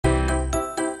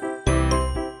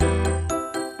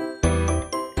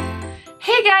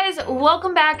Hey guys,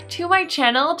 welcome back to my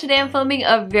channel. Today I'm filming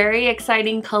a very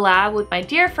exciting collab with my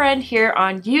dear friend here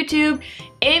on YouTube,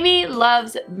 Amy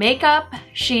Loves Makeup.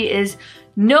 She is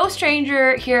no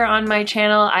stranger here on my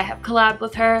channel. I have collabed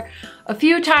with her a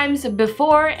few times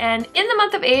before, and in the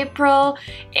month of April,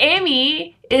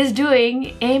 Amy is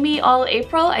doing Amy All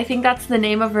April. I think that's the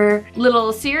name of her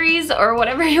little series or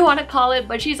whatever you want to call it,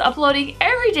 but she's uploading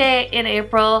every day in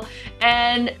April,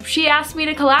 and she asked me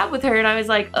to collab with her and I was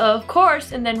like, of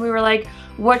course. And then we were like,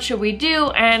 what should we do?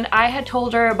 And I had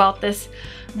told her about this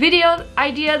video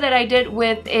idea that I did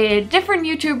with a different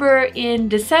YouTuber in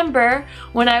December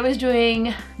when I was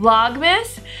doing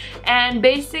Vlogmas, and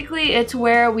basically it's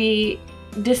where we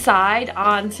decide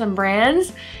on some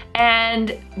brands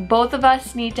and both of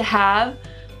us need to have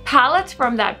palettes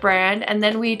from that brand, and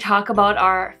then we talk about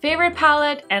our favorite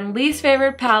palette and least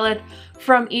favorite palette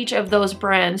from each of those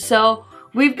brands. So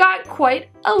we've got quite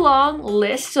a long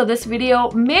list, so this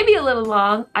video may be a little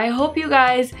long. I hope you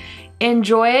guys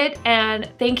enjoy it,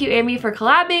 and thank you, Amy, for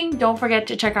collabing. Don't forget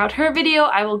to check out her video.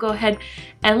 I will go ahead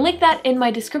and link that in my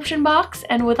description box,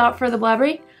 and without further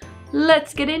blabbering,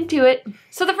 let's get into it.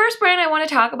 So the first brand I want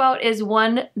to talk about is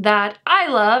one that I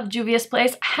love, Juvia's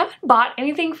Place. I haven't bought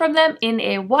anything from them in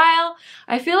a while.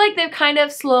 I feel like they've kind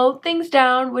of slowed things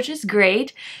down, which is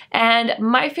great. And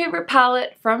my favorite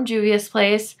palette from Juvia's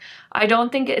Place, I don't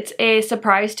think it's a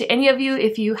surprise to any of you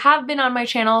if you have been on my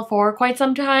channel for quite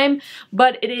some time,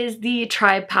 but it is the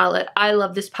Tribe palette. I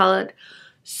love this palette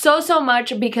so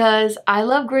much because I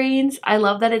love greens. I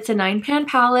love that it's a 9-pan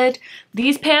palette.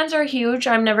 These pans are huge.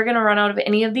 I'm never gonna run out of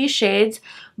any of these shades,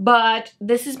 but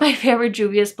this is my favorite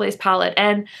Juvia's Place palette,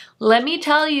 and let me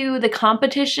tell you, the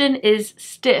competition is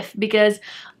stiff because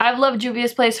I've loved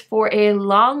Juvia's Place for a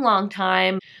long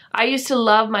time. I used to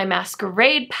love my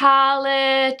Masquerade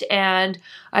palette, and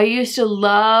I used to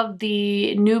love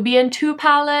the Nubian 2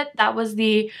 palette. That was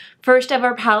the first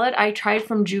ever palette I tried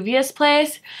from Juvia's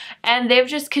Place, and they've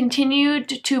just continued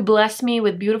to bless me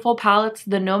with beautiful palettes.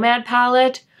 The Nomad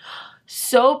palette,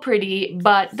 so pretty,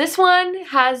 but this one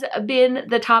has been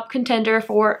the top contender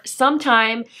for some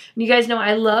time. You guys know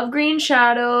I love green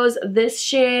shadows. This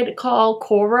shade called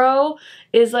Coro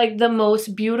is like the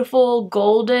most beautiful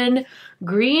golden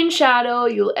green shadow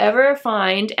you'll ever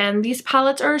find, and these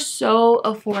palettes are so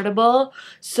affordable,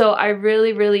 so I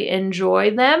really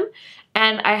enjoy them,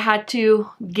 and I had to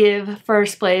give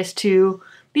first place to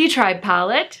the Tribe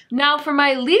palette. Now for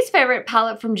my least favorite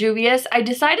palette from Juvia's, I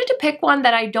decided to pick one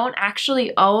that I don't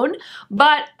actually own,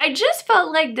 but I just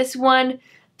felt like this one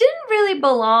didn't really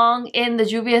belong in the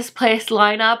Juvia's Place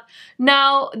lineup.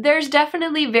 Now, there's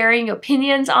definitely varying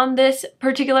opinions on this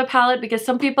particular palette because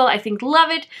some people, I think,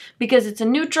 love it because it's a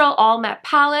neutral all matte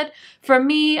palette. For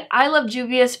me, I love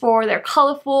Juvia's for their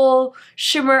colorful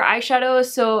shimmer eyeshadows,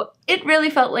 so it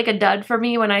really felt like a dud for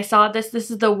me when I saw this.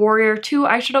 This is the Warrior 2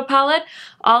 eyeshadow palette.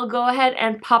 I'll go ahead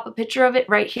and pop a picture of it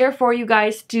right here for you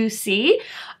guys to see.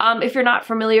 If you're not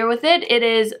familiar with it, it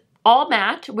is all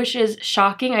matte, which is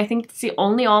shocking. I think it's the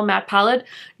only all matte palette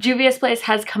Juvia's Place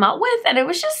has come out with, and it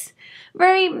was just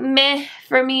very meh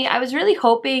for me. I was really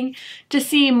hoping to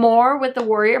see more with the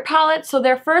Warrior palette. So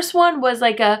their first one was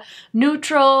like a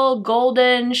neutral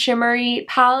golden shimmery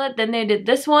palette, then they did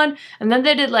this one, and then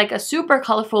they did like a super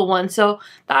colorful one. So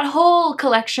that whole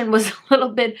collection was a little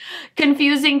bit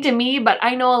confusing to me, but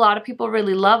I know a lot of people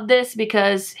really love this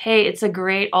because, hey, it's a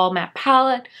great all matte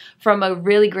palette from a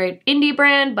really great indie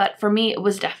brand, but for me it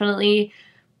was definitely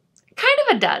kind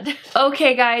of a dud.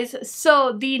 Okay guys,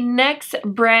 so the next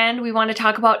brand we want to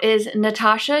talk about is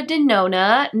Natasha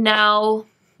Denona. Now,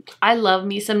 I love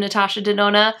me some Natasha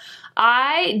Denona.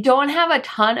 I don't have a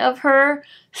ton of her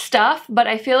stuff, but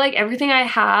I feel like everything I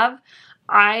have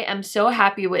I am so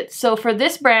happy with. So for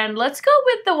this brand, let's go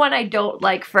with the one I don't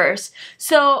like first.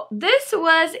 So this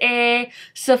was a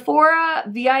Sephora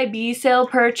VIB sale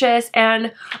purchase,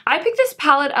 and I picked this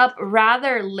palette up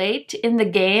rather late in the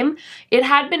game. It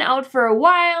had been out for a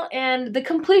while, and the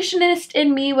completionist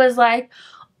in me was like,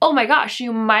 oh my gosh,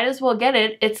 you might as well get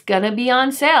it. It's gonna be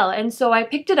on sale. And so I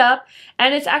picked it up,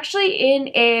 and it's actually in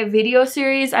a video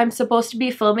series I'm supposed to be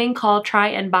filming called Try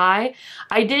and Buy.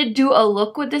 I did do a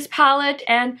look with this palette,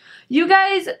 and you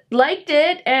guys liked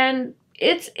it, and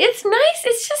it's nice.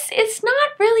 It's just, it's not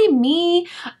really me.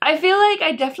 I feel like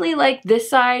I definitely like this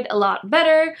side a lot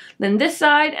better than this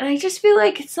side, and I just feel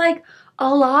like it's like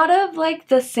a lot of like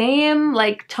the same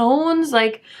like tones.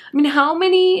 Like, I mean, how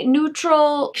many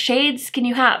neutral shades can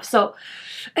you have? So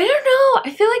I don't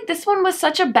know, I feel like this one was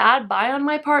such a bad buy on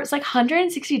my part. It's like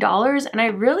 $160, and I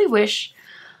really wish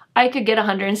I could get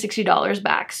 $160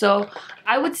 back. So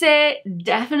I would say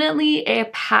definitely a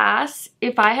pass.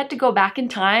 If I had to go back in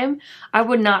time, I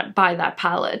would not buy that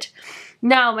palette.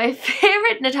 Now, my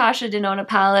favorite Natasha Denona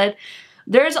palette,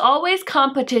 there's always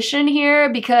competition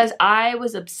here because I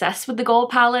was obsessed with the gold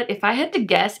palette. If I had to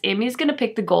guess, Amy's gonna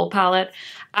pick the gold palette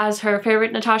as her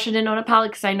favorite Natasha Denona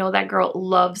palette because I know that girl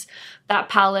loves that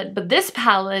palette. But this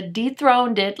palette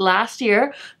dethroned it last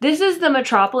year. This is the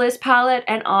Metropolis palette,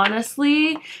 and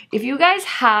honestly, if you guys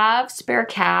have spare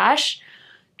cash,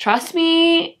 trust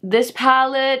me, this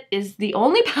palette is the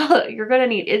only palette you're gonna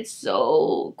need. It's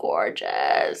so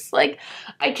gorgeous. Like,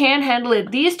 I can't handle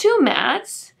it. These two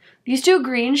mattes, these two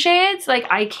green shades, like,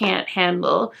 I can't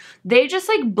handle. They just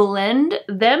like blend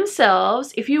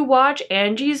themselves. If you watch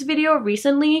Angie's video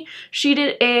recently, she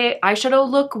did a eyeshadow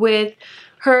look with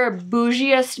her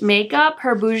bougiest makeup,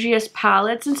 her bougiest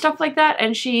palettes and stuff like that,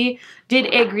 and she did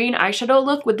a green eyeshadow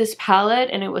look with this palette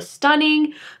and it was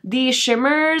stunning. The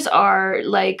shimmers are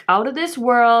like out of this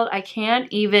world. I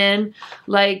can't even,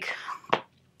 like,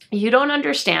 you don't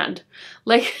understand.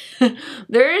 Like,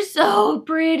 they're so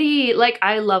pretty. Like,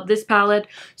 I love this palette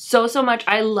so much.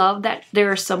 I love that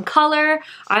there's some color.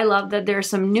 I love that there's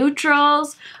some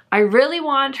neutrals. I really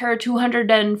want her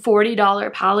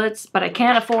 $240 palettes, but I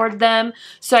can't afford them.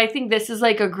 So I think this is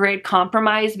like a great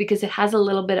compromise because it has a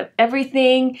little bit of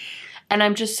everything. And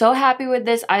I'm just so happy with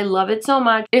this. I love it so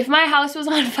much. If my house was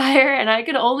on fire and I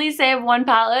could only save one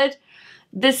palette,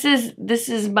 this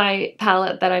is my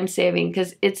palette that I'm saving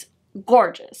because it's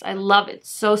gorgeous. I love it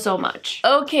so much.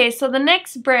 Okay, so the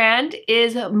next brand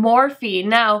is Morphe.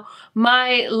 Now,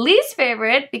 my least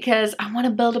favorite, because I want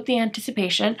to build up the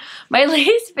anticipation, my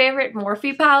least favorite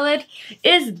Morphe palette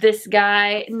is this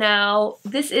guy. Now,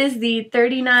 this is the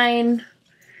 39,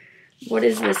 what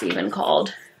is this even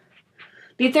called?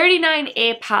 The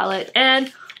 39A palette,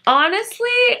 and honestly,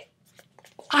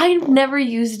 I've never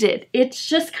used it. It's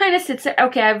just kind of sits there.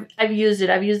 Okay, I've used it.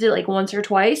 I've used it like once or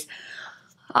twice.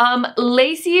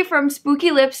 Lacey from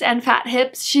Spooky Lips and Fat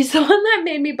Hips, she's the one that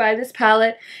made me buy this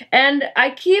palette, and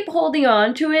I keep holding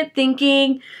on to it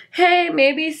thinking, hey,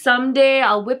 maybe someday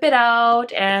I'll whip it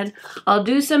out and I'll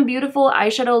do some beautiful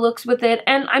eyeshadow looks with it.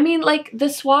 And I mean, like, the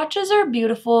swatches are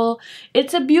beautiful.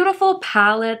 It's a beautiful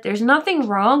palette. There's nothing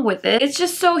wrong with it. It's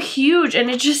just so huge and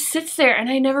it just sits there and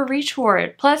I never reach for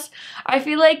it. Plus, I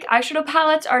feel like eyeshadow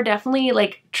palettes are definitely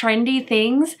like trendy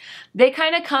things. They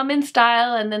kind of come in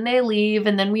style and then they leave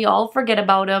and then we all forget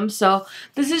about them. So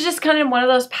this is just kind of one of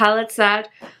those palettes that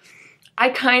I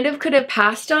kind of could have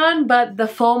passed on, but the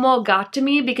FOMO got to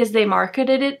me because they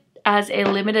marketed it as a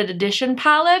limited edition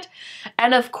palette.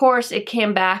 And of course it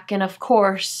came back, and of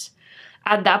course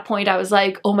at that point I was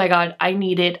like, oh my god, I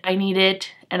need it,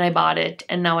 and I bought it,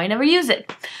 and now I never use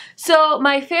it. So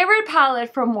my favorite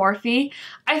palette from Morphe,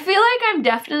 I feel like I'm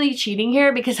definitely cheating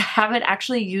here because I haven't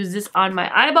actually used this on my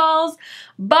eyeballs,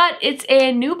 but it's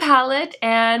a new palette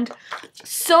and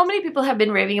so many people have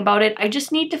been raving about it. I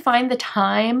just need to find the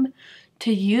time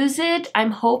to use it.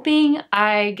 I'm hoping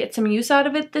I get some use out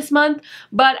of it this month,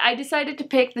 but I decided to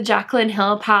pick the Jaclyn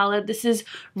Hill palette. This is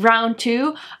round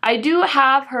 2. I do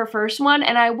have her first one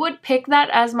and I would pick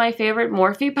that as my favorite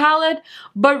Morphe palette,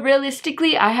 but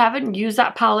realistically I haven't used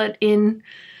that palette in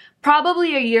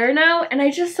probably a year now, and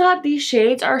I just thought these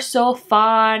shades are so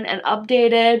fun and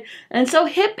updated and so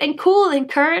hip and cool and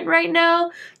current right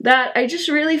now that I just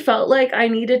really felt like I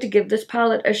needed to give this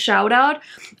palette a shout out.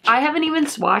 I haven't even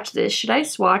swatched this. Should I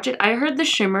swatch it? I heard the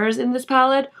shimmers in this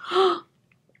palette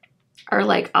are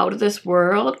like out of this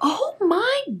world. Oh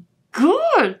my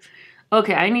god.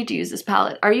 Okay, I need to use this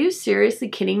palette. Are you seriously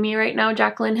kidding me right now,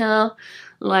 Jaclyn Hill?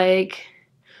 Like,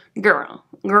 girl,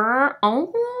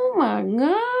 oh my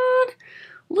god.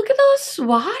 Look at those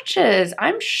swatches.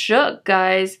 I'm shook,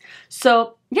 guys.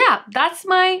 So yeah, that's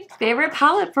my favorite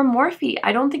palette from Morphe.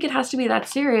 I don't think it has to be that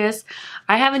serious.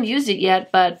 I haven't used it yet,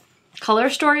 but color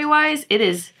story wise, it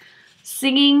is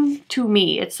singing to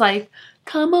me. It's like,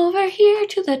 come over here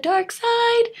to the dark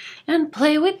side and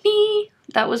play with me.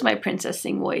 That was my princess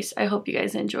sing voice. I hope you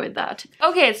guys enjoyed that.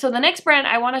 Okay, so the next brand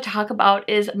I want to talk about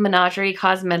is Menagerie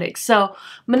Cosmetics. So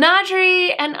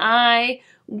Menagerie and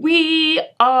we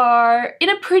are in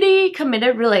a pretty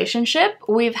committed relationship.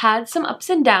 We've had some ups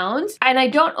and downs, and I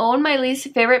don't own my least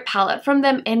favorite palette from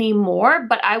them anymore,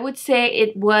 but I would say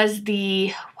it was the,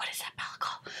 what is that palette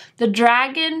called? The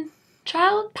Dragon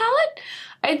Child palette?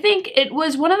 I think it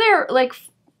was one of their like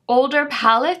older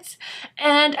palettes,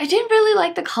 and I didn't really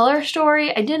like the color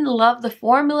story. I didn't love the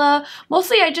formula.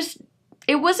 Mostly I just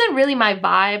it wasn't really my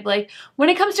vibe. Like when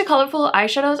it comes to colorful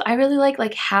eyeshadows, I really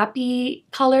like happy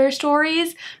color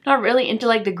stories, not really into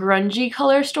like the grungy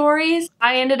color stories.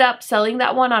 I ended up selling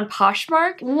that one on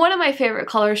Poshmark. One of my favorite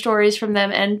color stories from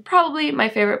them, and probably my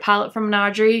favorite palette from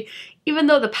Menagerie, even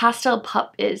though the Pastel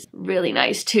Pup is really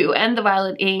nice too, and the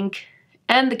Violet Ink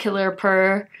and the Killer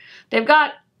Purr. They've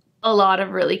got a lot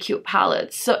of really cute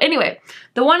palettes. So anyway,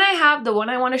 the one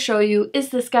I want to show you is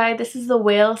this guy. This is the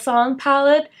Whale Song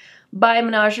palette by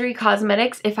Menagerie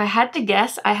Cosmetics. If I had to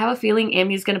guess, I have a feeling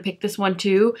Amy's gonna pick this one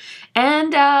too.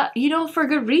 And you know, for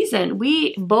good reason.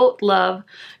 We both love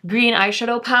green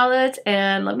eyeshadow palettes,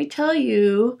 and let me tell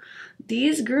you,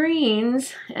 these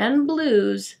greens and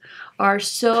blues are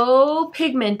so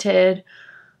pigmented,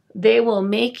 they will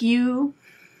make you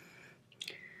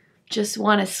just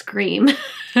want to scream.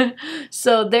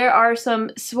 So there are some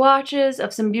swatches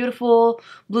of some beautiful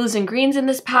blues and greens in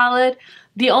this palette.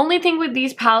 The only thing with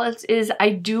these palettes is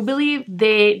I do believe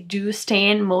they do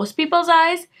stain most people's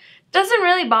eyes. Doesn't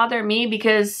really bother me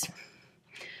because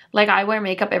like I wear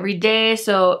makeup every day,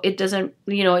 so it doesn't,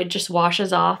 you know, it just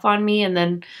washes off on me, and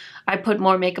then I put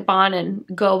more makeup on and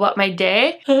go about my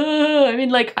day. I mean,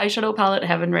 like eyeshadow palette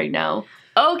heaven right now.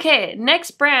 Okay,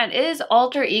 next brand is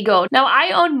Alter Ego. Now,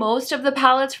 I own most of the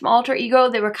palettes from Alter Ego.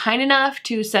 They were kind enough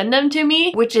to send them to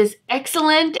me, which is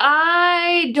excellent.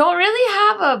 I don't really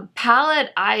have a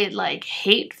palette I like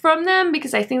hate from them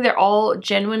because I think they're all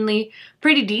genuinely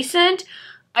pretty decent.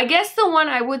 I guess the one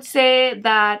I would say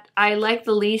that I like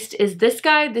the least is this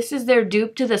guy. This is their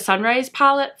dupe to the Sunrise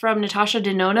palette from Natasha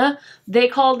Denona. They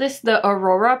call this the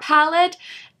Aurora palette.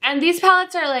 And these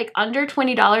palettes are like under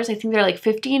 $20. I think they're like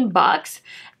 15 bucks.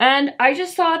 And I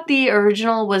just thought the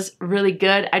original was really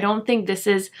good. I don't think this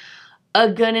is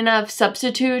a good enough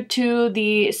substitute to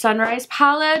the Sunrise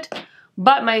palette.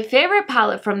 But my favorite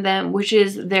palette from them, which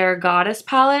is their Goddess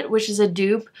palette, which is a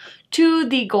dupe to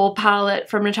the Gold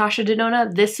palette from Natasha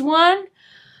Denona, this one,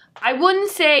 I wouldn't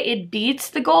say it beats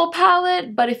the Gold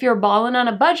palette, but if you're balling on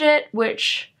a budget,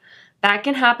 which that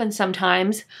can happen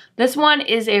sometimes, this one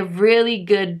is a really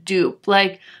good dupe.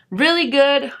 Like, really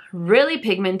good, really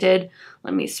pigmented.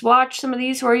 Let me swatch some of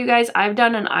these for you guys. I've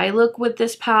done an eye look with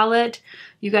this palette.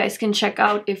 You guys can check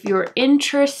out if you're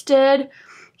interested.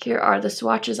 Here are the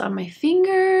swatches on my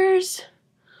fingers.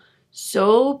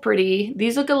 So pretty.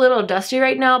 These look a little dusty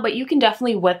right now, but you can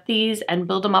definitely wet these and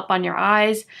build them up on your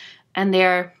eyes, and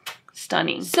they're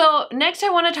stunning. So next I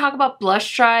want to talk about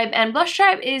Blush Tribe, and Blush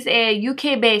Tribe is a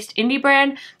UK-based indie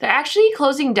brand. They're actually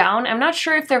closing down. I'm not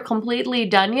sure if they're completely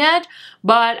done yet,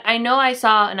 but I know I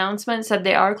saw announcements that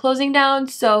they are closing down.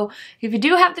 So if you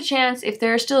do have the chance, if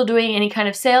they're still doing any kind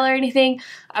of sale or anything,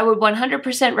 I would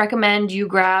 100% recommend you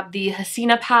grab the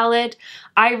Hasina palette.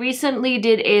 I recently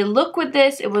did a look with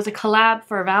this. It was a collab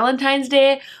for Valentine's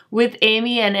Day with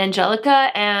Amy and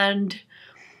Angelica, and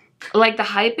like the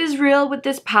hype is real with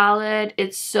this palette.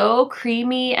 It's so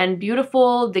creamy and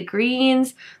beautiful. The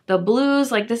greens, the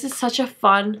blues, like this is such a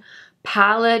fun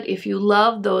palette if you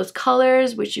love those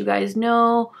colors, which you guys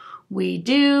know we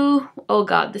do. Oh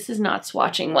god, this is not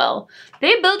swatching well.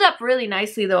 They build up really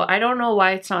nicely though. I don't know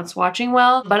why it's not swatching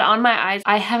well, but on my eyes,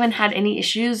 I haven't had any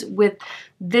issues with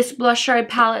this Blush Tribe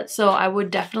palette, so I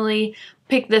would definitely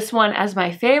pick this one as my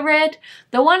favorite.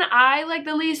 The one I like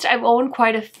the least, I've owned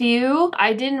quite a few.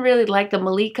 I didn't really like the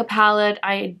Malika palette.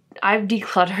 I've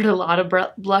decluttered a lot of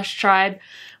Blush Tribe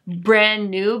brand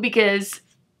new because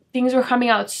things were coming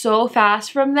out so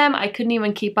fast from them. I couldn't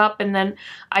even keep up, and then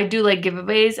I do like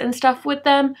giveaways and stuff with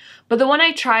them. But the one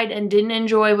I tried and didn't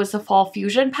enjoy was the Fall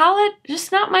Fusion palette.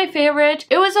 Just not my favorite.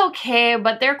 It was okay,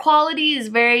 but their quality is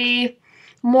very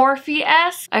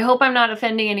Morphe-esque. I hope I'm not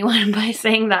offending anyone by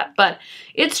saying that, but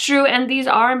it's true, and these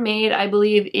are made, I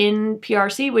believe, in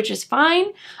PRC, which is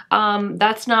fine.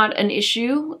 That's not an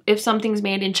issue if something's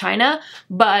made in China,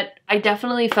 but I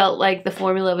definitely felt like the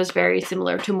formula was very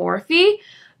similar to Morphe.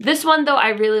 This one, though, I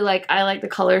really like. I like the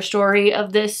color story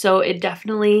of this, so it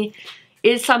definitely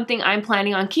is something I'm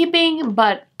planning on keeping,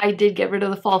 but I did get rid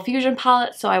of the Fall Fusion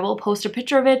palette, so I will post a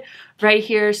picture of it right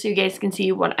here so you guys can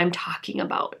see what I'm talking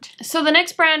about. So the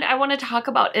next brand I want to talk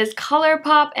about is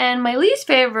ColourPop, and my least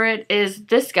favorite is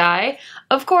this guy.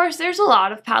 Of course, there's a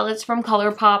lot of palettes from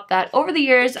ColourPop that over the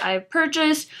years I've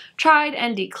purchased, tried,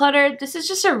 and decluttered. This is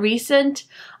just a recent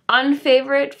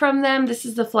unfavorite from them. This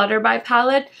is the Flutterby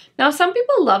palette. Now, some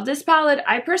people love this palette.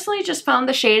 I personally just found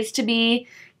the shades to be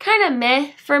kind of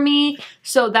meh for me,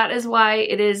 so that is why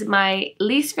it is my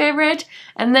least favorite.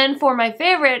 And then for my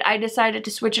favorite, I decided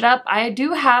to switch it up. I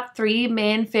do have 3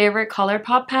 main favorite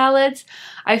ColourPop palettes.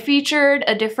 I featured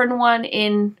a different one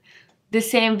in the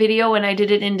same video when I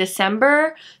did it in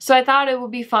December. So I thought it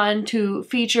would be fun to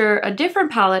feature a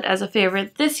different palette as a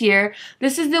favorite this year.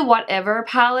 This is the Whatever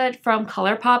palette from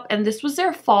ColourPop, and this was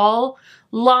their fall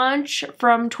launch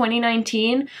from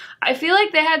 2019. I feel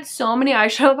like they had so many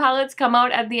eyeshadow palettes come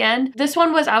out at the end. This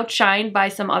one was outshined by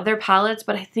some other palettes,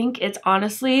 but I think it's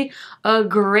honestly a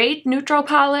great neutral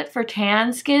palette for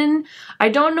tan skin. I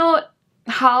don't know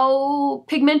how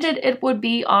pigmented it would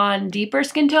be on deeper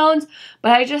skin tones,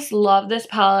 but I just love this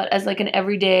palette as like an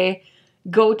everyday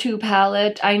go-to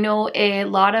palette. I know a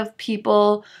lot of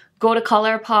people go to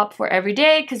ColourPop for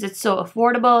everyday because it's so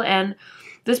affordable, and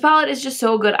this palette is just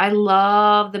so good. I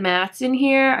love the mattes in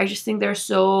here. I just think they're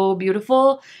so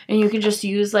beautiful, and you can just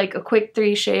use like a quick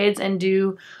 3 shades and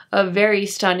do a very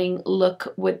stunning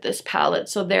look with this palette.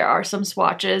 So there are some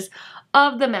swatches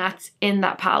of the mattes in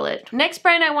that palette. Next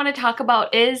brand I want to talk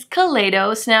about is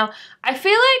Kaleidos. Now, I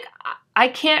feel like I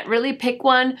can't really pick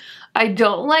one I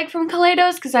don't like from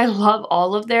Kaleidos because I love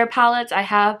all of their palettes. I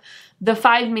have the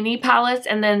 5 mini palettes,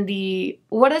 and then the,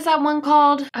 what is that one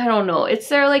called? I don't know. It's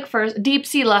their like first Deep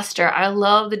Sea Luster. I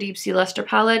love the Deep Sea Luster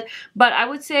palette, but I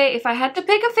would say if I had to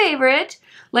pick a favorite,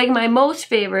 like my most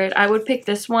favorite, I would pick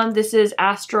this one. This is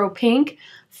Astro Pink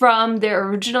from their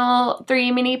original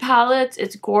 3 mini palettes.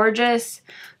 It's gorgeous.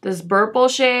 This purple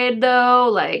shade though,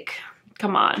 like,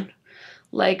 come on.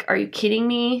 Like, are you kidding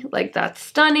me? Like, that's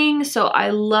stunning. So I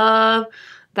love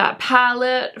that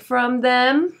palette from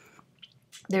them.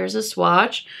 There's a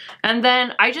swatch. And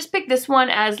then I just picked this one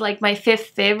as like my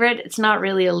 5th favorite. It's not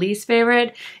really a least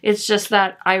favorite. It's just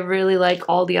that I really like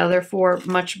all the other 4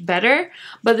 much better.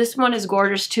 But this one is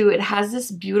gorgeous too. It has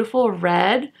this beautiful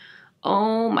red.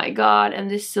 Oh my god.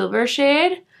 And this silver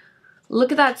shade.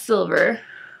 Look at that silver.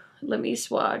 Let me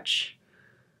swatch.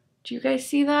 Do you guys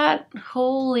see that?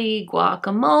 Holy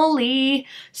guacamole.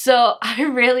 So I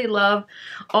really love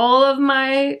all of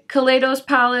my Kaleidos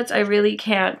palettes. I really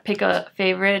can't pick a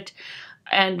favorite,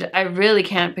 and I really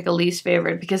can't pick a least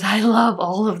favorite because I love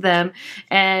all of them.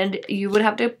 And you would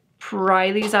have to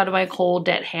pry these out of my cold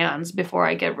dead hands before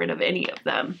I get rid of any of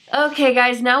them. Okay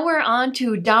guys, now we're on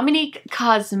to Dominique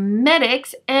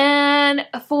Cosmetics, and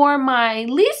for my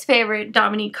least favorite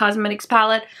Dominique Cosmetics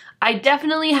palette, I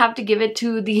definitely have to give it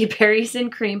to the Berries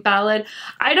and Cream palette.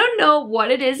 I don't know what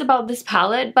it is about this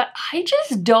palette, but I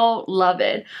just don't love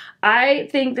it. I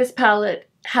think this palette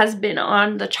has been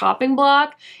on the chopping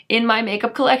block in my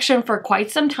makeup collection for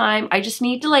quite some time. I just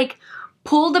need to like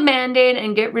pull the band-aid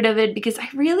and get rid of it because I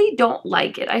really don't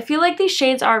like it. I feel like these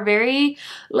shades are very,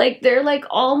 like, they're like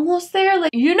almost there.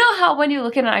 Like, you know how when you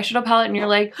look at an eyeshadow palette and you're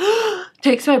like,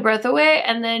 takes my breath away,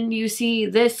 and then you see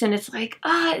this and it's like,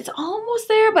 it's almost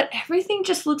there, but everything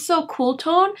just looks so cool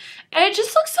tone and it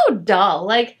just looks so dull.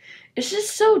 Like, it's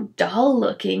just so dull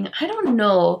looking. I don't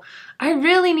know. I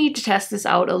really need to test this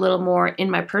out a little more in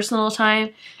my personal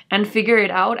time and figure it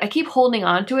out. I keep holding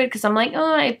on to it because I'm like,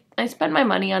 oh, I spent my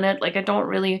money on it. Like, I don't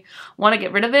really want to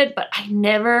get rid of it, but I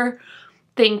never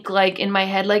think like in my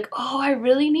head, like, oh, I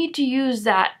really need to use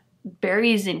that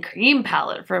Berries and Cream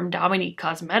palette from Dominique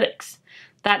Cosmetics.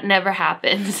 That never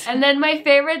happens. And then my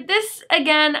favorite, this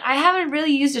again, I haven't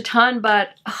really used a ton, but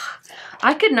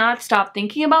I could not stop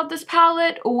thinking about this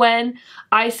palette when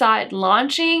I saw it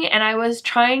launching, and I was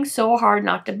trying so hard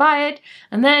not to buy it.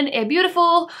 And then a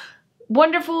beautiful,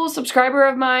 wonderful subscriber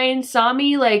of mine saw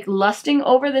me like lusting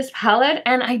over this palette,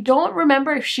 and I don't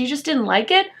remember if she just didn't like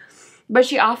it, but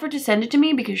she offered to send it to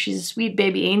me because she's a sweet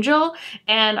baby angel,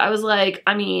 and I was like,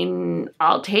 I mean,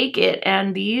 I'll take it.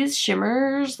 And these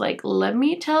shimmers, like, let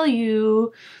me tell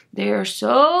you, they're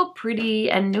so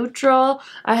pretty and neutral.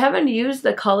 I haven't used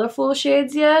the colorful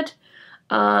shades yet,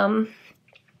 but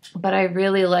I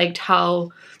really liked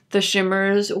how the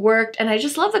shimmers worked, and I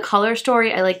just love the color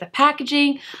story. I like the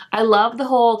packaging. I love the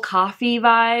whole coffee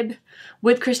vibe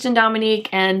with Kristen Dominique,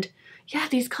 and yeah,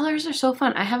 these colors are so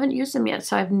fun. I haven't used them yet,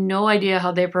 so I have no idea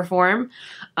how they perform.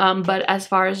 But as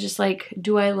far as just like,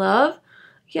 do I love?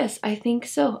 Yes, I think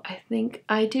so. I think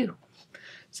I do.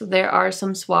 So there are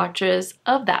some swatches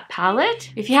of that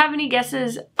palette. If you have any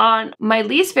guesses on my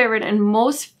least favorite and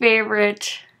most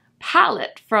favorite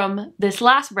palette from this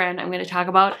last brand I'm going to talk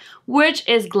about, which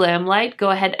is Glamlight, go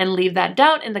ahead and leave that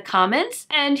down in the comments.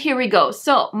 And here we go.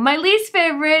 So my least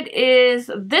favorite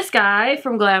is this guy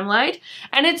from Glamlight,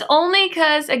 and it's only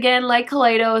because, again, like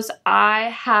Kaleidos, I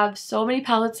have so many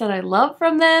palettes that I love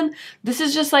from them. This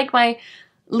is just like my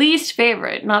least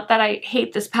favorite. Not that I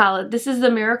hate this palette. This is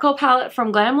the Miracle palette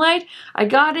from Glamlight. I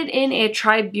got it in a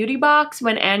Tribe Beauty box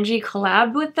when Angie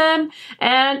collabed with them,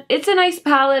 and it's a nice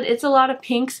palette. It's a lot of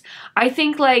pinks. I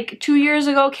think like 2 years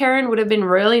ago Karen would have been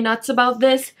really nuts about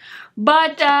this,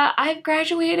 But I've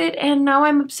graduated and now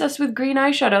I'm obsessed with green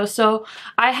eyeshadow, so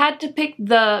I had to pick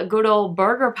the good old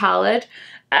Burger palette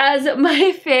as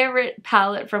my favorite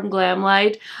palette from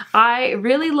Glamlight. I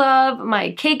really love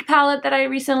my cake palette that I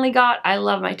recently got. I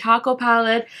love my taco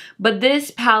palette, but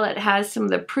this palette has some of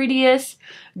the prettiest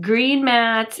green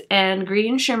mattes and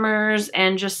green shimmers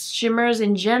and just shimmers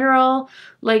in general.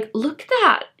 Like, look at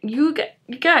that. You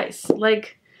guys,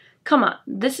 like, come on.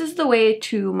 This is the way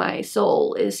to my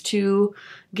soul, is to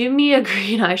give me a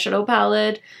green eyeshadow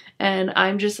palette, and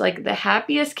I'm just like the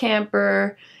happiest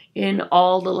camper in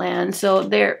all the land. So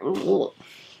there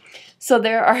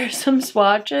are some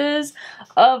swatches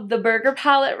of the Burger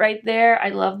palette right there. I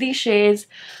love these shades.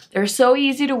 They're so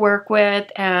easy to work with,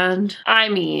 and I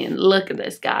mean, look at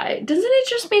this guy. Doesn't it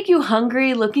just make you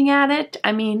hungry looking at it?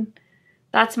 I mean,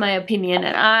 that's my opinion,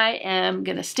 and I am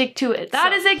gonna stick to it.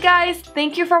 That is it, guys.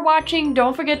 Thank you for watching.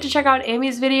 Don't forget to check out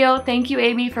Amy's video. Thank you,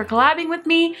 Amy, for collabing with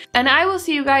me, and I will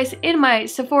see you guys in my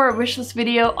Sephora wishlist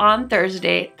video on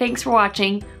Thursday. Thanks for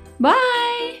watching. Bye!